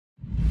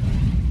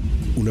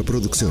una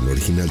producción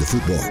original de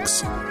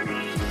Footbox.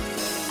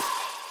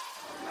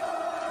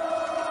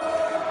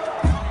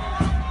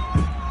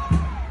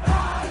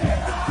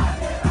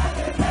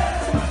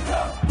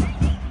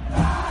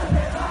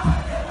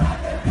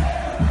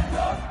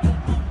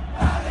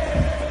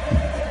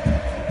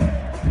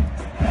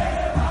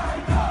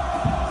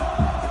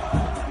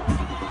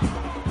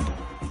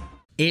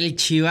 El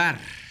CHIVAR.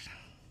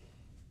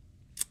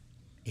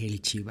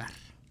 El CHIVAR.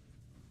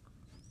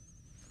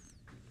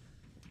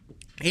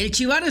 El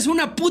CHIVAR es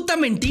una puta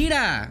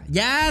mentira.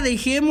 Ya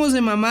dejemos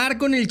de mamar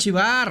con el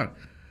CHIVAR.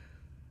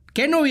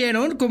 ¿Qué no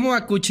vieron? ¿Cómo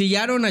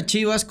acuchillaron a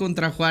Chivas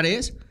contra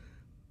Juárez?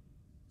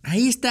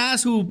 Ahí está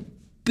su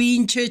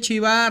pinche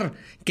CHIVAR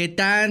que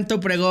tanto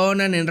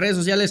pregonan en redes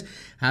sociales.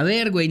 A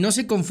ver, güey, no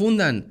se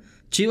confundan.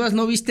 Chivas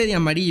no viste de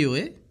amarillo,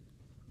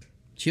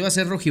 Chivas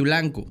es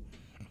rojiblanco.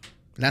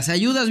 Las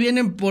ayudas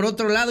vienen por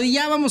otro lado y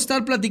ya vamos a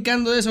estar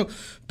platicando de eso.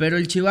 Pero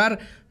el CHIVAR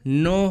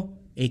no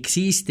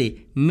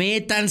existe.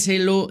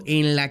 Métanselo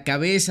en la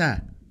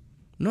cabeza.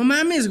 No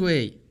mames,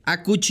 güey.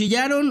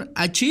 Acuchillaron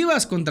a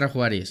Chivas contra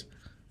Juárez.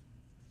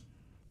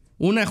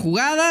 Una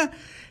jugada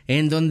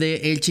en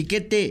donde el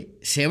Chiquete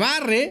se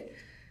barre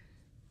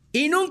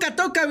y nunca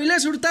toca a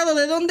Avilés Hurtado.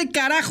 ¿De dónde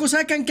carajo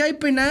sacan que hay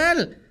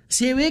penal?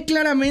 Se ve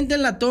claramente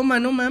en la toma,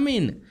 no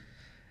mamen.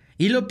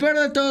 Y lo peor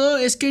de todo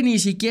es que ni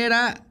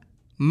siquiera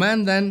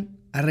mandan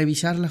a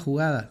revisar la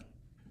jugada.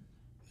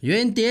 Yo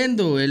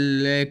entiendo,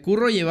 el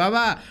Curro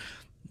llevaba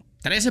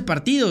 13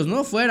 partidos,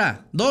 ¿no?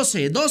 Fuera,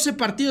 12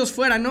 partidos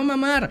fuera, no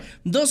mamar,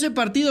 12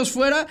 partidos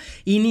fuera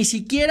y ni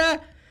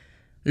siquiera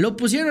lo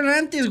pusieron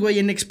antes, güey,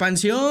 en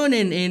expansión,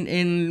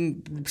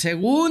 en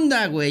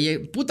segunda,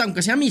 güey, puta,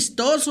 aunque sea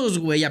amistosos,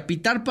 güey, a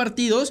pitar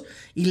partidos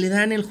y le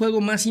dan el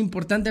juego más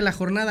importante de la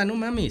jornada, no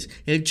mames.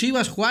 El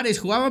Chivas Juárez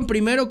jugaban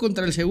primero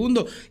contra el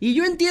segundo y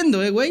yo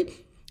entiendo, güey.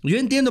 Yo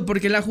entiendo,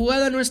 porque la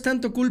jugada no es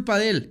tanto culpa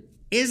de él,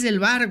 es del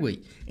VAR,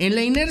 güey. En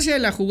la inercia de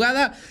la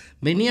jugada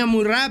venía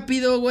muy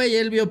rápido, güey,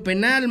 él vio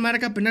penal,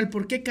 marca penal.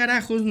 ¿Por qué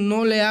carajos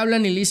no le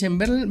hablan y le dicen,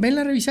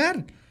 venla a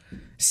revisar?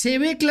 Se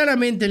ve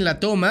claramente en la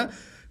toma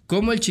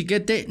cómo el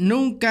Chiquete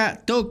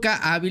nunca toca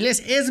a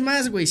Avilés. Es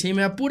más, güey, si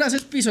me apuras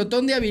es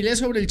pisotón de Avilés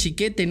sobre el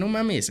Chiquete, no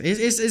mames.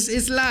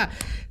 Es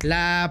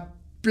la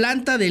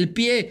planta del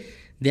pie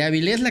de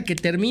Avilés la que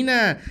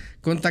termina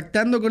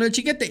contactando con el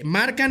Chiquete.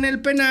 Marcan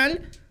el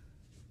penal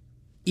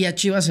y a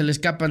Chivas se le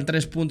escapan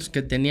 3 puntos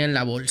que tenía en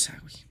la bolsa,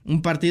 güey.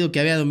 Un partido que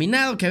había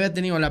dominado, que había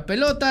tenido la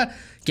pelota,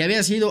 que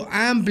había sido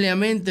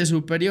ampliamente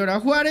superior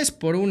a Juárez.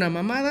 Por una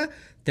mamada,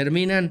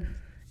 terminan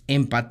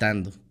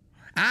empatando.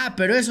 Ah,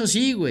 pero eso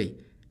sí, güey,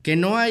 que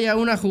no haya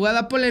una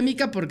jugada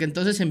polémica porque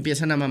entonces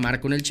empiezan a mamar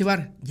con el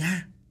CHIVAR.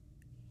 Ya,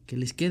 que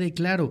les quede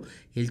claro,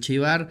 el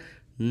CHIVAR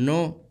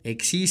no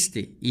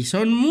existe. Y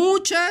son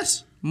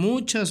muchas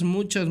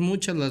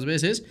las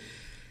veces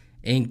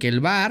en que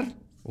el VAR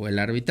o el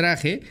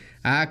arbitraje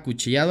ha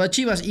acuchillado a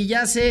Chivas. Y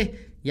ya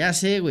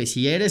sé, güey,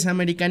 si eres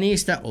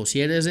americanista o si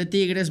eres de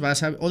Tigres,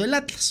 o del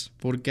Atlas,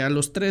 porque a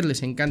los tres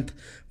les encanta,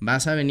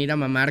 vas a venir a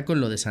mamar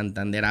con lo de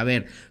Santander. A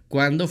ver,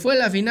 cuando fue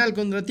la final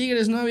contra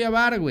Tigres no había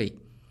VAR, güey.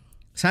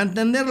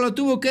 Santander lo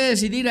tuvo que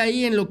decidir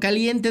ahí en lo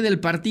caliente del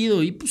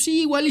partido. Y pues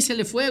sí, igual y se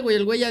le fue, güey.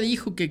 El güey ya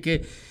dijo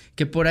que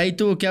por ahí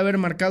tuvo que haber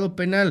marcado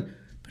penal.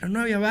 Pero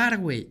no había VAR,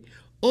 güey.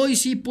 Hoy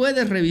sí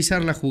puedes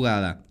revisar la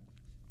jugada.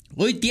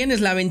 Hoy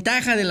tienes la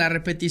ventaja de la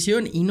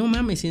repetición y no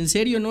mames, ¿en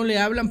serio no le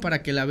hablan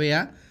para que la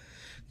vea?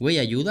 Güey,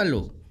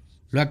 ayúdalo.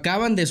 Lo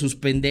acaban de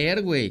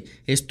suspender, güey.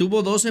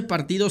 Estuvo 12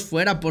 partidos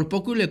fuera, por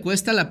poco y le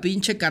cuesta la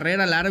pinche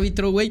carrera al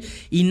árbitro, güey.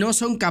 Y no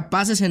son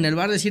capaces en el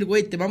VAR de decir,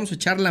 güey, te vamos a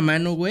echar la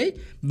mano, güey.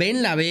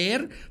 Venla a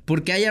ver,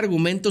 porque hay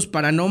argumentos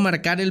para no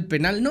marcar el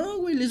penal. No,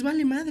 güey, les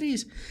vale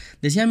madres.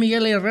 Decía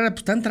Miguel Herrera,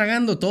 pues están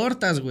tragando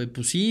tortas, güey.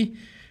 Pues sí,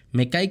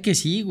 me cae que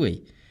sí,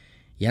 güey.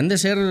 Y han de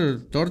ser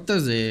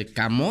tortas de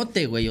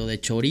camote, güey, o de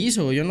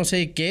chorizo, o yo no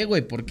sé qué,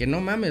 güey, porque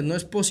no mames, no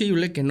es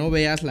posible que no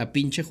veas la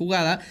pinche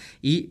jugada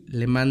y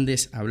le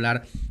mandes a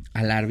hablar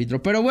al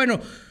árbitro. Pero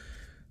bueno,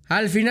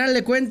 al final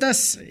de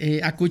cuentas,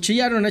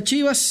 acuchillaron a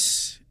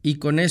Chivas y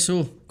con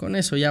eso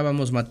ya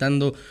vamos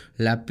matando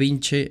la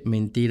pinche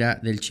mentira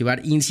del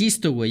CHIVAR.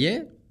 Insisto,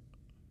 güey,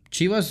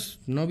 Chivas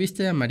no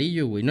viste de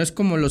amarillo, güey, no es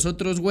como los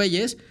otros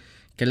güeyes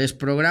que les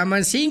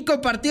programan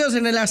 5 partidos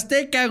en el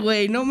Azteca,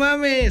 güey. ¡No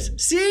mames!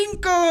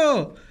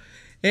 ¡5!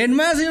 En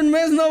más de un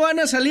mes no van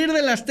a salir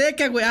del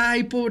Azteca, güey.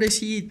 Ay,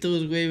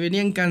 pobrecitos, güey.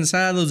 Venían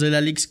cansados de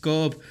la Leagues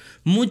Cup.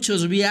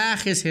 Muchos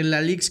viajes en la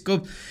Leagues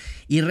Cup.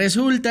 Y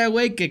resulta,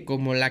 güey, que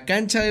como la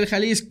cancha del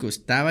Jalisco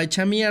estaba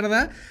hecha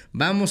mierda,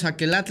 vamos a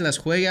que el Atlas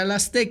juegue al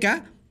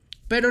Azteca.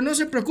 Pero no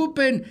se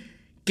preocupen,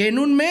 que en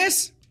un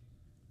mes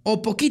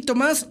o poquito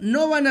más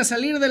no van a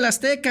salir del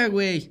Azteca,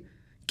 güey.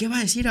 ¿Qué va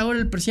a decir ahora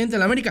el presidente de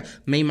la América?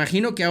 Me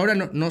imagino que ahora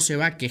no se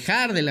va a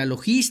quejar de la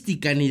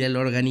logística ni de la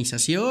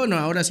organización, o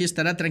ahora sí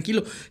estará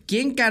tranquilo.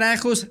 ¿Quién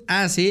carajos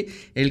hace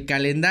el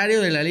calendario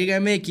de la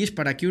Liga MX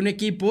para que un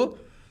equipo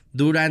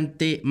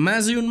durante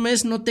más de un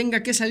mes no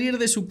tenga que salir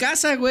de su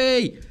casa,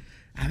 güey?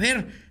 A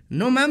ver,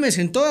 No mames,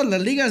 en todas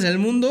las ligas del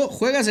mundo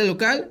juegas de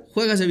local,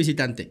 juegas de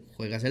visitante.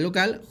 Juegas de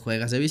local,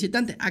 juegas de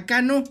visitante.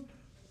 Acá no.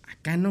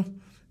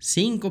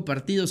 5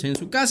 partidos en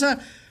su casa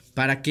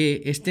para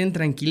que estén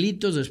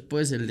tranquilitos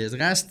después del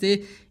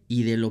desgaste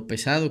y de lo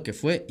pesado que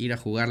fue ir a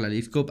jugar la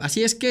League Cup.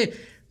 Así es que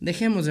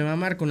dejemos de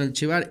mamar con el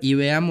Chivar y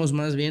veamos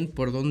más bien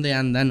por dónde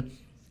andan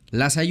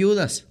las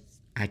ayudas.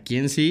 A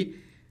quién sí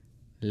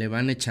le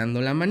van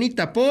echando la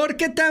manita.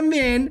 Porque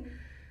también,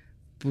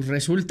 pues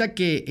resulta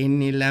que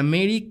en el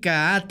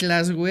América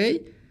Atlas,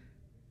 güey,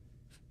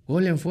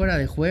 gol en fuera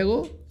de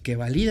juego que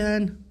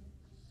validan.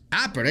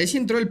 Pero ahí sí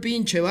entró el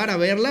pinche VAR a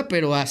verla,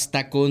 pero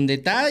hasta con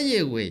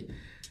detalle, güey.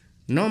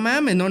 No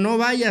mames, no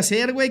vaya a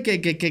ser, güey,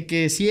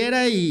 que si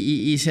era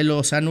y se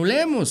los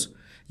anulemos.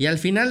 Y al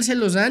final se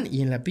los dan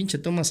y en la pinche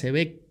toma se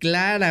ve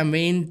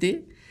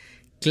claramente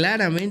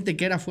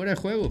que era fuera de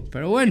juego.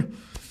 Pero bueno,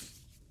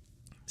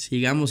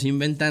 sigamos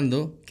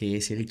inventando que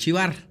es el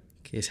Chivar,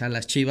 que es a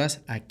las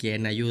Chivas a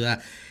quien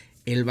ayuda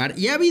el VAR.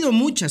 Y ha habido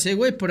muchas,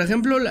 güey. Por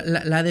ejemplo,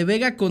 la de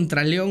Vega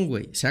contra León,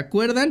 güey. ¿Se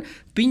acuerdan?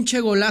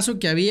 Pinche golazo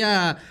que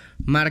había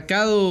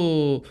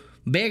marcado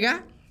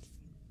Vega.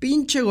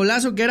 Pinche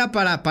golazo que era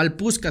para el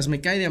Puskás.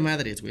 Me cae de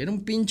madres, güey. Era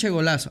un pinche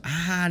golazo.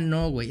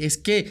 No, güey. Es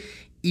que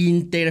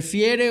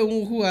interfiere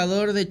un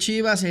jugador de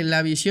Chivas en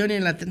la visión y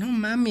en la... No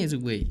mames,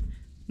 güey.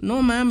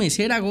 No mames.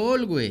 Era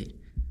gol, güey.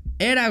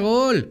 Era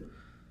gol.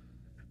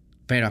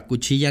 Pero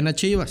acuchillan a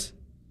Chivas.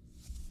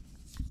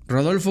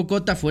 Rodolfo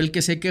Cota fue el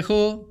que se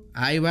quejó.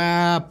 Ahí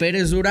va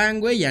Pérez Durán,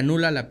 güey, y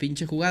anula la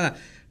pinche jugada.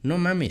 No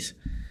mames.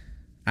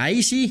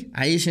 Ahí sí,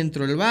 ahí se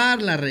entró el VAR,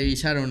 la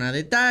revisaron a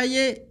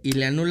detalle y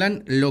le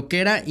anulan lo que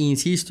era,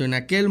 insisto, en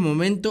aquel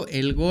momento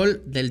el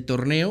gol del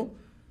torneo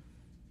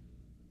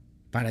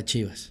para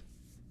Chivas.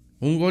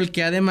 Un gol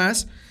que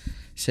además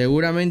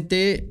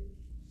seguramente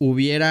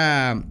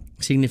hubiera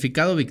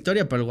significado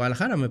victoria para el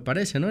Guadalajara, me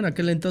parece, ¿no? En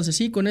aquel entonces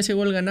sí, con ese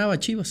gol ganaba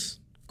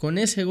Chivas.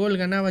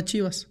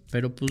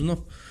 Pero pues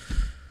no.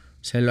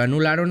 Se lo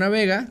anularon a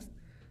Vega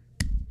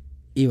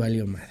y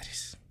valió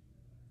madres.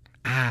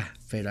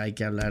 Pero hay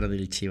que hablar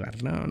del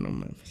Chivar. No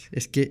mames.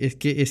 Es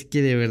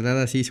que de verdad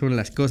así son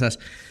las cosas.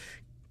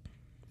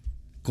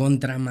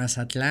 Contra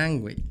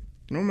Mazatlán, güey.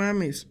 No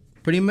mames.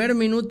 Primer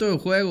minuto de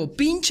juego.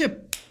 Pinche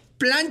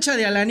plancha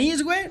de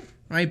Alanís, güey.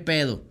 No hay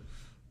pedo.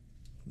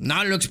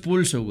 No lo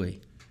expulso,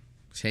 güey.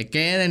 Se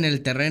queda en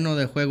el terreno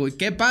de juego. ¿Y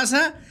qué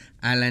pasa?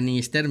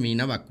 Alanís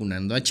termina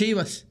vacunando a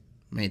Chivas.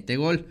 Mete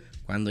gol.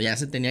 Cuando ya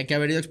se tenía que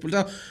haber ido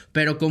expulsado.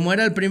 Pero como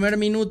era el primer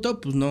minuto,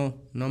 pues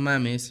no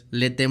mames.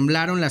 Le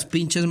temblaron las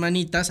pinches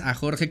manitas a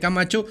Jorge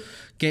Camacho,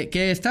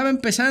 que estaba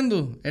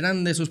empezando.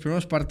 Eran de sus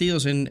primeros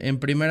partidos en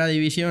primera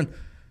división.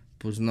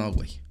 Pues no,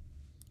 güey.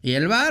 Y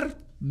el VAR,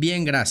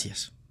 bien,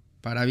 gracias.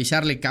 Para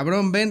avisarle,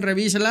 cabrón, ven,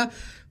 revísala,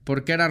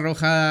 porque era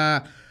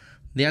roja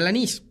de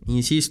Alanís.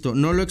 Insisto,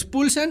 no lo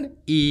expulsan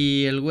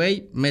y el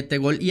güey mete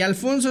gol. Y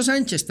Alfonso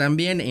Sánchez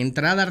también,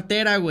 entrada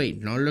artera, güey.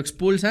 No lo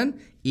expulsan.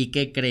 ¿Y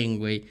qué creen,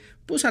 güey?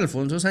 Pues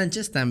Alfonso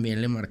Sánchez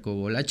también le marcó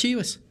gol a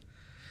Chivas.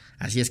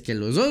 Así es que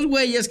los dos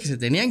güeyes que se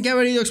tenían que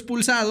haber ido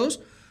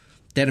expulsados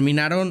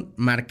terminaron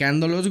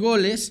marcando los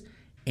goles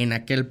en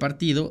aquel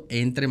partido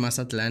entre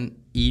Mazatlán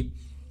y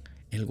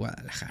el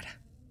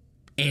Guadalajara.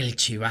 El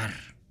Chivar.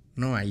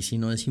 No, ahí sí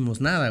no decimos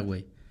nada,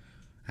 güey.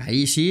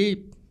 Ahí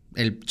sí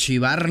el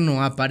Chivar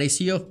no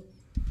apareció.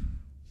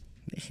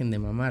 Dejen de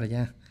mamar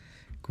ya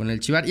con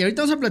el Chivar. Y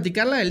ahorita vamos a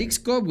platicar la de League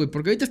Cup, güey,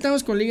 porque ahorita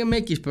estamos con Liga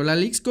MX, pero la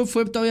League Cup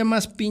fue todavía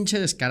más pinche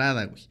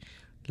descarada, güey.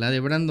 La de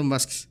Brandon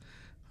Vázquez.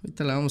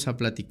 Ahorita la vamos a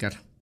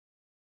platicar.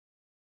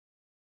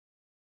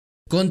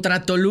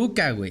 Contra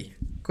Toluca, güey.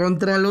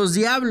 Contra los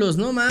Diablos,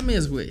 no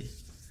mames, güey.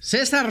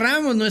 César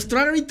Ramos, nuestro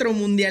árbitro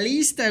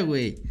mundialista,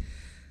 güey.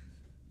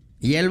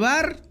 Y el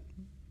VAR,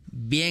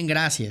 bien,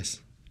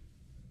 gracias.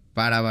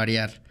 Para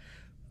variar.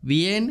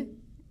 Bien,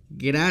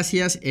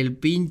 gracias el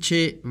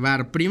pinche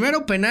VAR.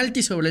 Primero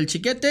penalti sobre el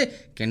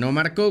Chiquete, que no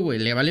marcó, güey,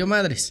 le valió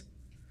madres.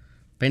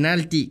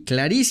 Penalti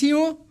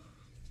clarísimo.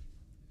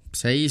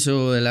 Se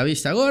hizo de la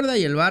vista gorda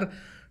y el VAR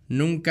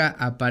nunca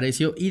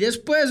apareció. Y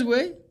después,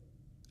 güey,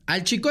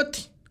 al Chicote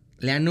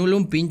le anula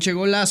un pinche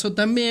golazo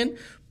también,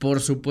 por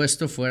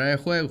supuesto fuera de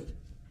juego.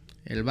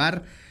 El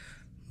VAR,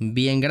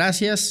 bien,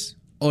 gracias.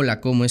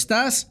 Hola, ¿cómo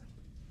estás?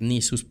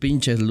 Ni sus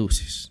pinches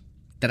luces.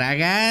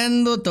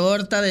 Tragando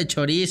torta de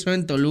chorizo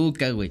en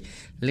Toluca, güey.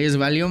 Les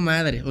valió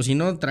madre. O si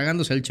no,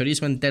 tragándose el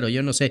chorizo entero,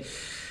 yo no sé.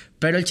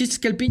 Pero el chiste es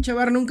que el pinche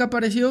VAR nunca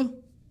apareció.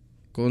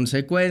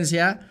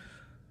 Consecuencia,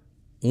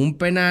 un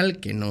penal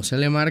que no se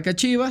le marca a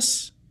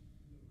Chivas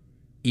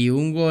y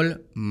un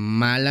gol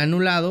mal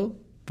anulado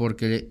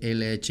porque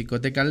el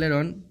Chicote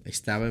Calderón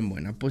estaba en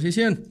buena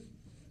posición.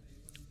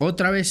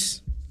 Otra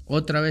vez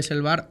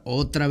el VAR,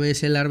 otra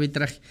vez el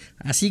arbitraje.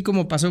 Así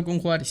como pasó con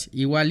Juárez,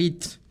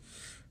 igualito.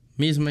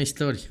 Misma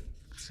historia.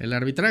 El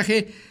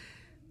arbitraje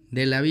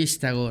de la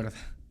vista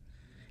gorda.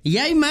 Y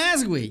hay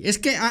más, güey. Es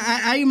que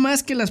hay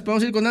más que las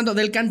podemos ir contando.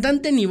 Del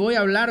cantante ni voy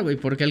a hablar, güey,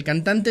 porque el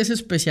cantante es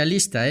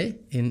especialista,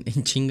 en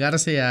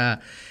chingarse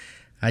a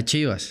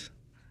Chivas.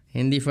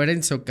 en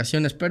diferentes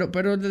ocasiones.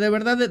 Pero de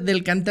verdad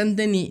del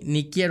cantante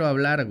ni quiero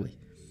hablar, güey.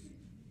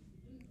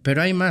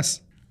 Pero hay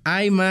más.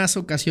 Hay más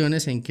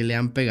ocasiones en que le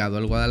han pegado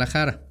al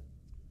Guadalajara.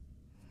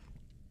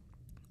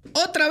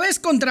 Otra vez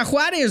contra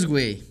Juárez,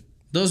 güey.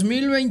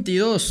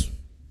 2022.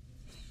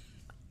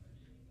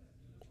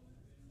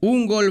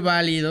 Un gol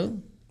válido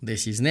de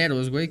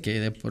Cisneros, güey, que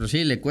de por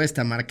sí le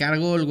cuesta marcar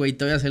gol, güey, y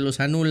todavía se los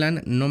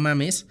anulan. No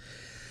mames.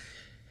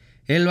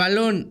 El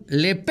balón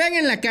le pega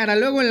en la cara,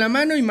 luego en la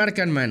mano y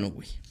marcan mano,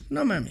 güey.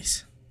 No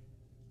mames.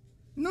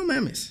 No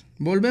mames.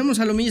 Volvemos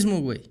a lo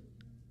mismo, güey.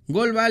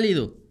 Gol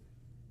válido.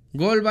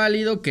 Gol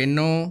válido que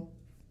no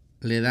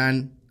le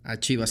dan a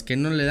Chivas, que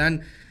no le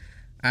dan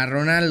a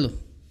Ronaldo.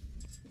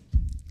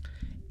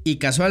 Y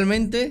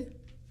casualmente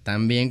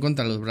también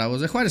contra los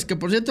Bravos de Juárez, que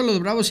por cierto los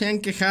Bravos se han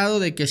quejado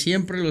de que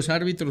siempre los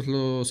árbitros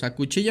los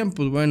acuchillan.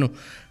 Pues bueno,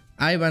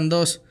 ahí van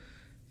dos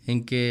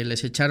en que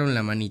les echaron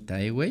la manita,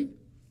 güey.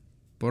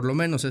 Por lo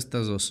menos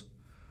estas dos.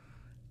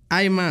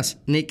 Hay más.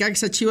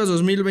 Necaxa Chivas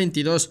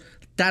 2022.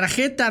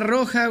 Tarjeta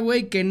roja,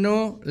 güey, que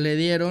no le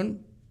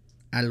dieron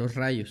a los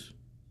Rayos.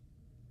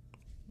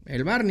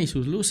 El VAR ni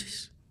sus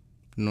luces.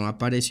 No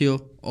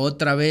apareció.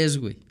 Otra vez,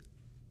 güey.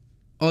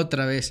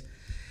 Otra vez.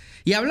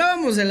 Y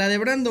hablábamos de la de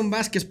Brandon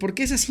Vázquez,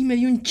 porque esa sí me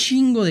dio un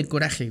chingo de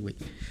coraje, güey.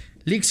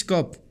 Leagues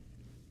Cup.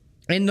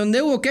 En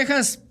donde hubo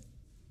quejas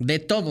de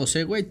todos,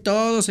 güey.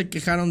 Todos se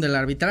quejaron del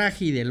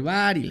arbitraje y del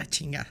VAR y la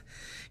chingada.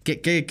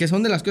 Que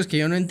son de las cosas que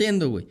yo no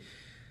entiendo, güey.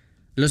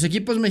 Los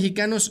equipos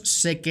mexicanos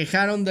se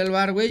quejaron del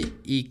VAR, güey,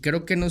 y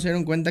creo que no se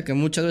dieron cuenta que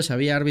muchas veces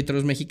había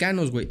árbitros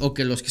mexicanos, güey, o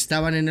que los que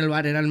estaban en el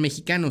VAR eran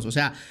mexicanos. O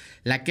sea,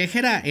 la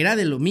queja era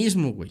de lo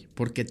mismo, güey,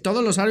 porque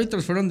todos los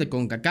árbitros fueron de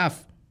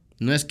CONCACAF.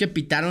 No es que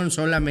pitaron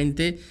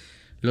solamente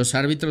los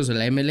árbitros de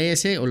la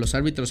MLS o los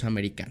árbitros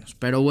americanos.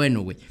 Pero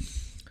bueno, güey.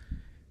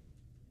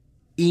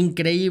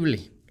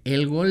 Increíble.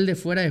 El gol de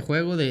fuera de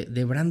juego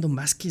de Brandon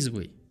Vázquez,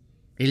 güey.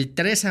 El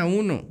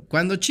 3-1.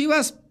 Cuando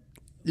Chivas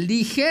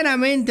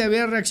ligeramente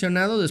había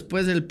reaccionado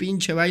después del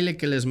pinche baile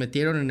que les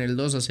metieron en el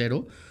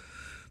 2-0.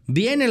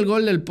 Viene el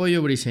gol del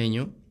Pollo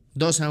Briseño.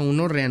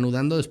 2-1,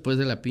 reanudando después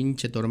de la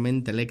pinche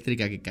tormenta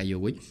eléctrica que cayó,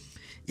 güey.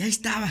 Y ahí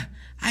estaba,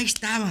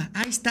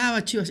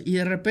 Chivas. Y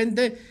de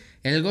repente,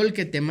 el gol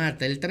que te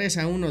mata, el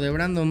 3-1 de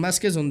Brandon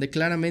Vázquez, donde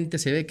claramente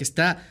se ve que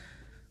está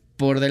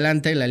por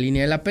delante de la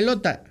línea de la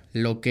pelota,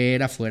 lo que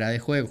era fuera de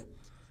juego.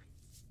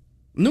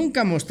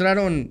 Nunca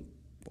mostraron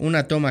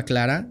una toma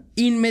clara.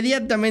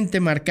 Inmediatamente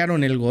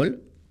marcaron el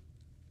gol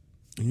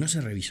y no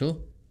se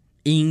revisó.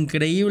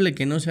 Increíble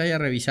que no se haya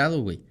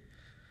revisado, güey.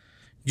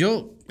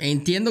 Yo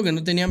entiendo que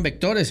no tenían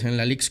vectores en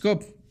la Leagues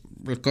Cup,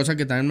 cosa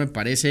que también me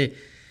parece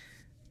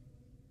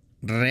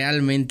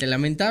realmente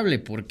lamentable,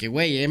 porque,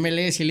 güey,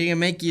 MLS y Liga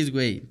MX,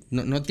 güey,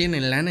 no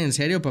tienen lana en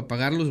serio para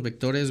pagar los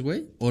vectores,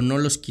 güey, o no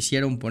los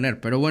quisieron poner.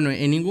 Pero bueno,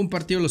 en ningún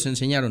partido los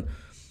enseñaron.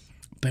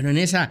 Pero en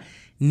esa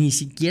ni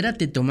siquiera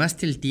te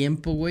tomaste el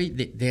tiempo, güey,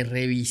 de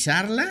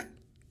revisarla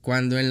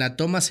cuando en la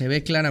toma se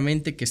ve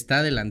claramente que está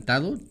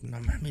adelantado. No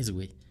mames,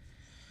 güey.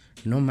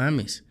 No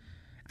mames.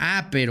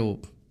 Ah, pero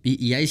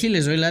y ahí sí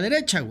les doy la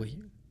derecha, güey.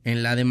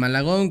 En la de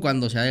Malagón,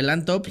 cuando se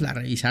adelantó, pues la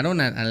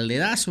revisaron al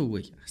dedazo,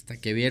 güey. Hasta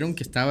que vieron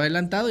que estaba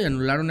adelantado y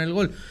anularon el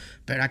gol.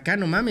 Pero acá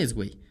no mames,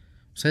 güey.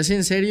 O sea, es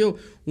en serio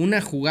una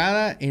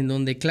jugada en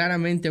donde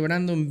claramente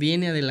Brandon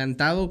viene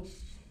adelantado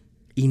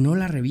y no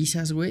la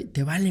revisas, güey.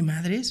 ¿Te vale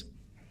madres?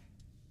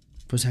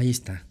 Pues ahí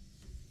está.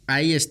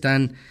 Ahí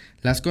están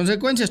las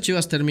consecuencias.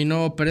 Chivas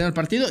terminó perdiendo el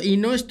partido y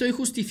no estoy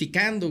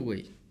justificando,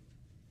 güey.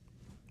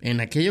 En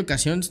aquella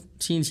ocasión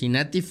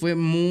Cincinnati fue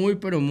muy,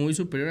 pero muy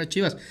superior a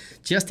Chivas.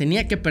 Chivas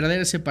tenía que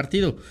perder ese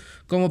partido.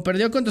 Como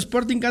perdió contra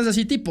Sporting Kansas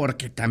City,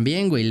 porque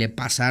también, güey, le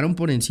pasaron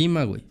por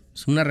encima, güey.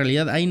 Es una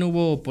realidad. Ahí no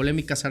hubo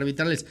polémicas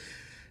arbitrales.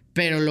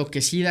 Pero lo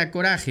que sí da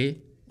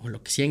coraje, o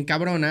lo que sí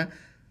encabrona,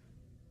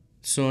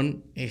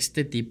 son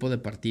este tipo de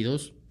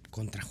partidos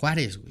contra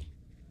Juárez, güey.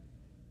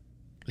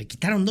 Le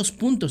quitaron 2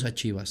 puntos a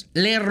Chivas.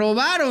 Le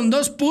robaron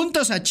 2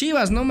 puntos a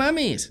Chivas, no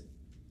mames.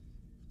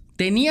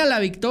 Tenía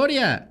la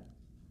victoria.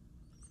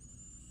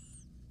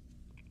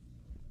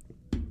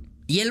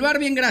 Y el VAR,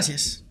 bien,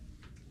 gracias.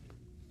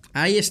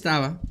 Ahí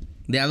estaba,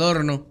 de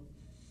adorno.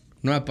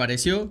 No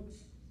apareció.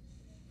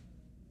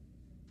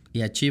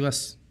 Y a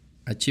Chivas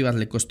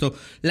le costó.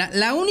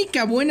 La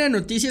única buena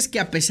noticia es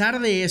que a pesar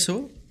de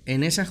eso,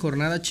 en esa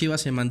jornada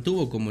Chivas se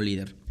mantuvo como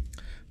líder.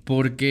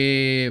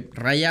 Porque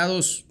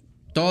Rayados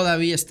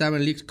todavía estaba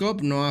en Leagues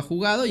Cup, no ha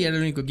jugado y era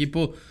el único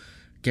equipo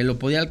que lo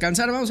podía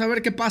alcanzar. Vamos a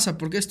ver qué pasa,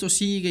 porque esto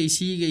sigue y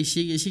sigue y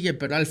sigue y sigue.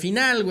 Pero al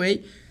final,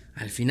 güey,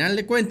 al final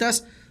de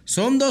cuentas,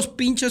 son 2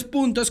 pinches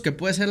puntos que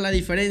puede ser la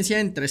diferencia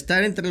entre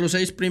estar entre los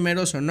 6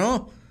 primeros o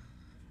no.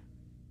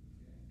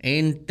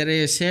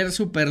 Entre ser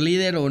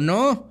superlíder o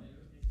no.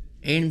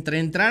 Entre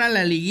entrar a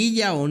la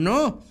liguilla o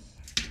no.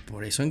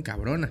 Por eso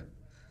encabrona.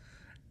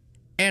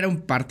 Era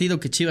un partido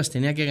que Chivas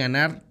tenía que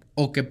ganar,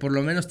 o que por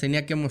lo menos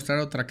tenía que mostrar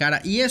otra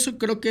cara. Y eso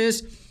creo que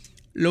es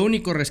lo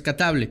único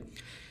rescatable.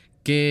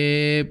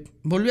 Que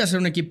volvió a ser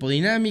un equipo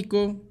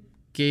dinámico,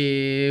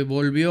 que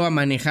volvió a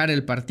manejar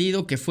el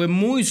partido, que fue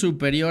muy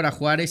superior a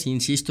Juárez,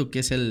 insisto que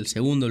es el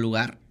segundo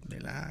lugar de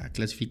la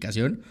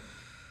clasificación.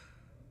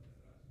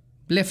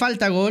 Le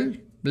falta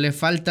gol, le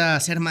falta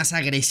ser más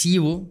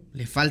agresivo,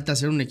 le falta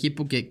ser un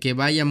equipo que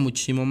vaya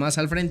muchísimo más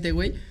al frente,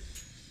 güey.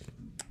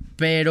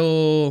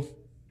 Pero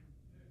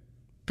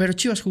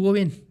Chivas jugó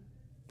bien.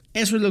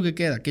 Eso es lo que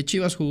queda, que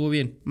Chivas jugó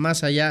bien.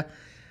 Más allá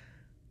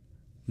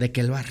de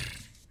que el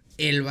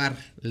VAR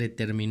le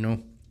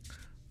terminó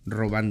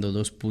robando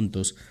 2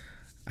 puntos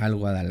al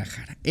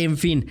Guadalajara. En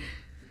fin,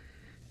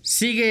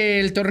 sigue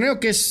el torneo,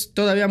 que es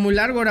todavía muy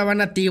largo. Ahora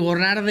van a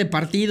tiborrar de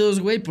partidos,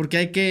 güey, porque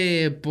hay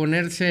que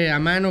ponerse a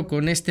mano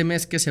con este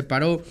mes que se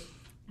paró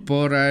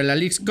por la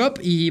Leagues Cup.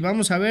 Y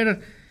vamos a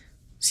ver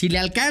si le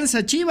alcanza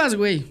a Chivas,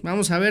 güey.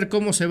 Vamos a ver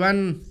cómo se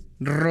van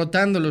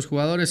rotando los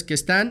jugadores que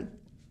están.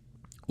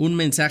 Un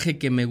mensaje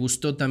que me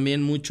gustó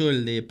también mucho,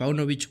 el de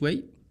Paunovic,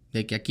 güey,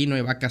 de que aquí no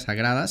hay vacas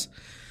sagradas,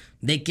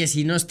 de que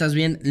si no estás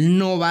bien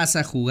no vas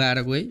a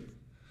jugar, güey.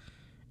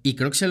 Y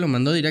creo que se lo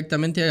mandó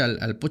directamente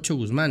al Pocho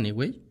Guzmán,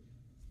 güey.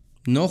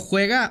 No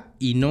juega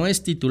y no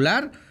es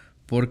titular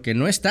porque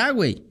no está,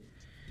 güey.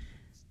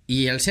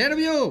 Y el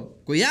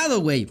serbio, cuidado,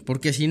 güey,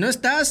 porque si no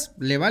estás,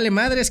 le vale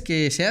madres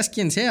que seas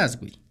quien seas,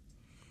 güey.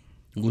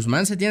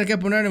 Guzmán se tiene que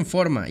poner en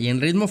forma y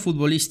en ritmo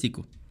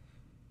futbolístico.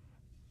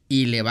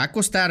 Y le va a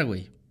costar,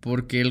 güey,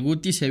 porque el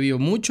Guti se vio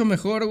mucho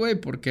mejor, güey,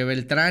 porque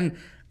Beltrán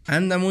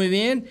anda muy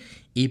bien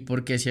y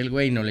porque si el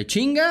güey no le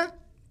chinga,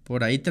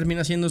 por ahí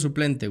termina siendo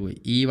suplente, güey.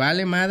 Y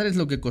vale madres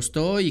lo que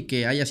costó y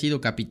que haya sido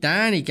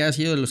capitán y que haya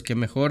sido de los que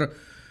mejor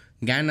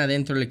gana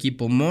dentro del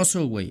equipo.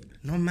 Mozo, güey.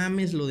 No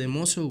mames lo de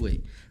Mozo,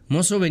 güey.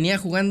 Mozo venía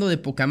jugando de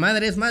poca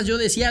madre. Es más, yo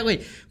decía,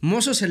 güey,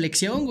 Mozo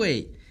selección,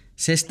 güey.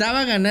 Se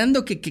estaba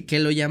ganando que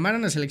lo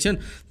llamaran a selección.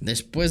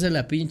 Después de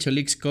la pinche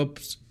Leagues Cup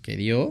que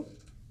dio,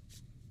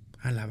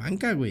 a la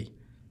banca, güey.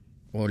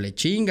 O le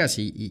chingas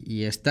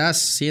y estás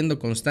siendo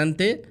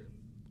constante,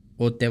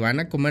 o te van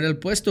a comer el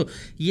puesto.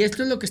 Y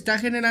esto es lo que está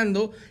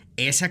generando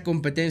esa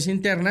competencia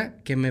interna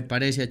que me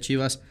parece a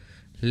Chivas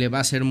le va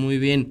a hacer muy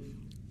bien.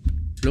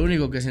 Lo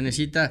único que se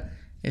necesita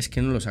es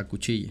que no los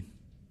acuchillen.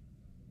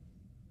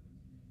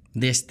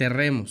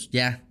 Desterremos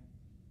ya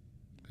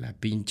la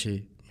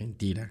pinche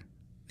mentira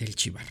del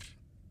Chivar.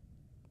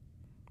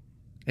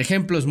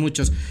 Ejemplos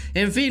muchos.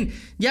 En fin,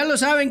 ya lo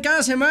saben,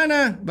 cada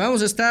semana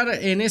vamos a estar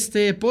en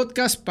este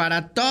podcast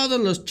para todos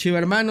los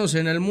chivermanos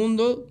en el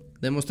mundo,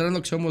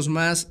 demostrando que somos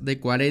más de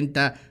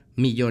 40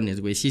 millones,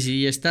 güey.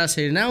 Si estás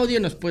en audio,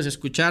 nos puedes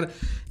escuchar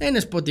en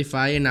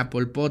Spotify, en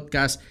Apple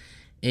Podcast,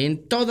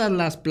 en todas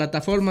las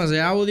plataformas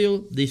de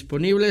audio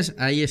disponibles.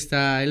 Ahí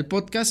está el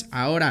podcast.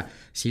 Ahora,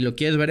 si lo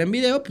quieres ver en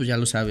video, pues ya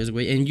lo sabes,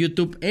 güey. En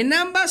YouTube, en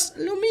ambas,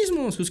 lo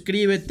mismo.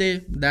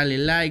 Suscríbete, dale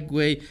like,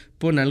 güey.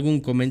 Pon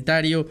algún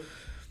comentario.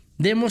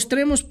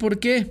 Demostremos por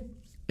qué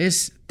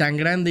es tan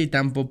grande y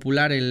tan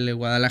popular el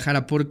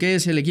Guadalajara. Por qué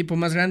es el equipo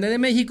más grande de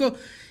México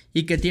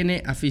y que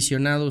tiene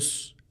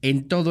aficionados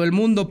en todo el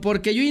mundo.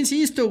 Porque yo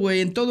insisto,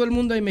 güey, en todo el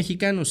mundo hay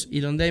mexicanos.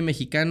 Y donde hay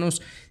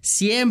mexicanos,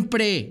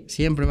 siempre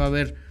va a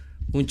haber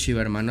un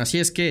chivermano. Así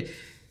es que,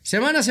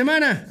 semana a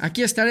semana,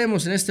 aquí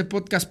estaremos en este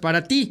podcast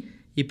para ti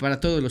y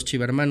para todos los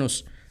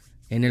chivermanos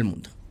en el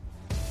mundo.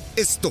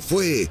 Esto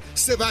fue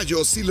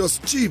Ceballos y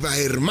los Chiva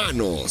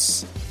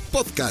Hermanos,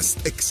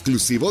 podcast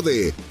exclusivo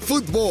de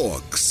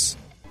Footbox.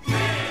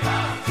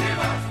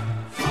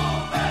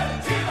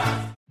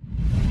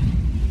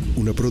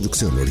 Una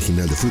producción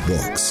original de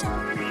Footbox.